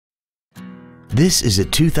This is a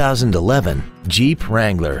 2011 Jeep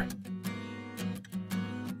Wrangler.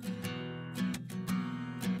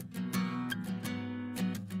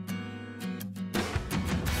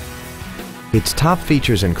 Its top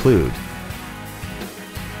features include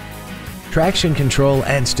traction control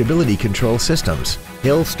and stability control systems,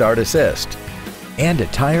 hill start assist, and a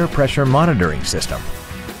tire pressure monitoring system.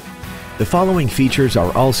 The following features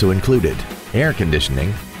are also included: air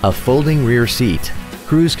conditioning, a folding rear seat,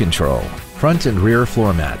 cruise control, front and rear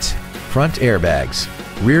floor mats, front airbags,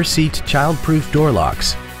 rear seat child-proof door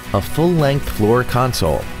locks, a full-length floor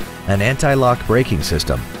console, an anti-lock braking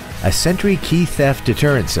system, a Sentry key theft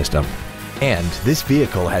deterrent system, and this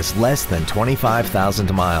vehicle has less than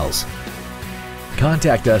 25,000 miles.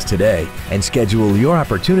 Contact us today and schedule your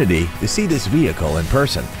opportunity to see this vehicle in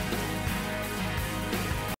person.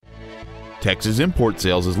 Texas Import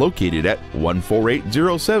Sales is located at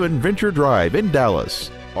 14807 Venture Drive in Dallas.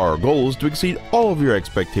 Our goal is to exceed all of your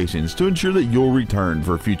expectations to ensure that you'll return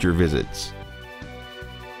for future visits.